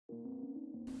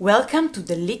Welcome to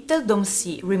the Little Dome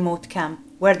Sea remote camp,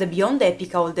 where the Beyond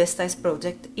EPICA Oldest Ice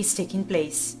project is taking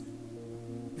place.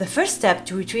 The first step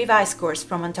to retrieve ice cores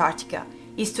from Antarctica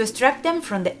is to extract them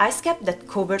from the ice cap that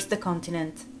covers the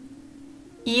continent.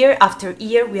 Year after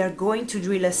year we are going to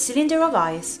drill a cylinder of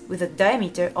ice with a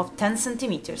diameter of 10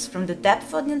 centimeters from the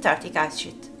depth of the Antarctic ice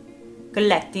sheet,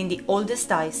 collecting the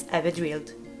oldest ice ever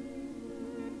drilled.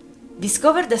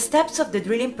 Discover the steps of the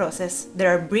drilling process that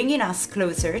are bringing us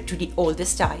closer to the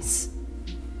oldest ice.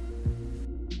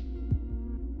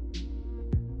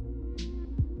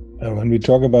 When we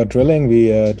talk about drilling,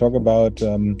 we talk about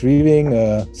retrieving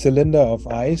a cylinder of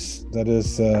ice that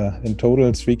is in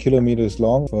total 3 kilometers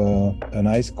long for an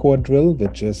ice core drill,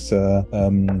 which is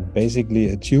basically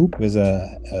a tube with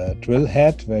a drill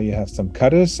head where you have some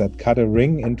cutters that cut a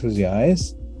ring into the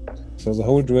ice. So the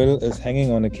whole drill is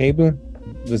hanging on a cable.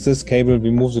 With this cable, we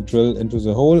move the drill into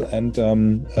the hole and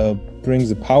bring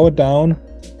the power down.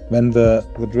 When the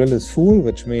drill is full,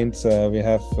 which means we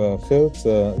have filled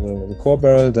the core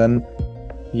barrel, then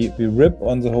we rip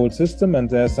on the whole system, and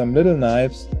there are some little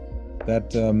knives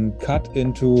that cut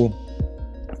into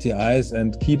the ice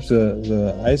and keep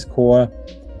the ice core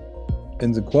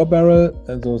in the core barrel,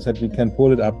 so that we can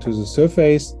pull it up to the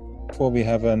surface. Before we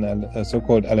have a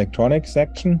so-called electronic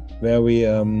section where we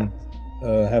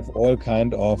have all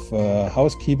kind of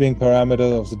housekeeping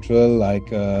parameters of the drill, like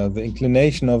the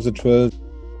inclination of the drill,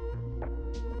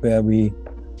 where we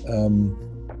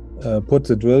put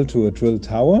the drill to a drill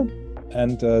tower,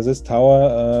 and this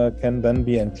tower can then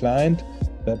be inclined,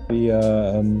 that we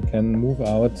can move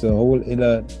out the whole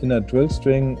inner drill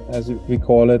string, as we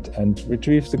call it, and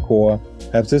retrieve the core,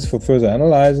 have this for further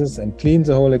analysis and clean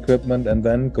the whole equipment, and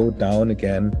then go down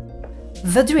again.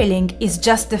 The drilling is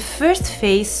just the first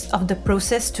phase of the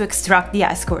process to extract the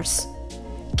ice cores.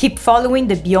 Keep following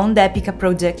the Beyond EPICA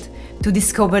project to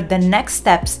discover the next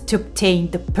steps to obtain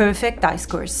the perfect ice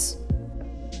cores.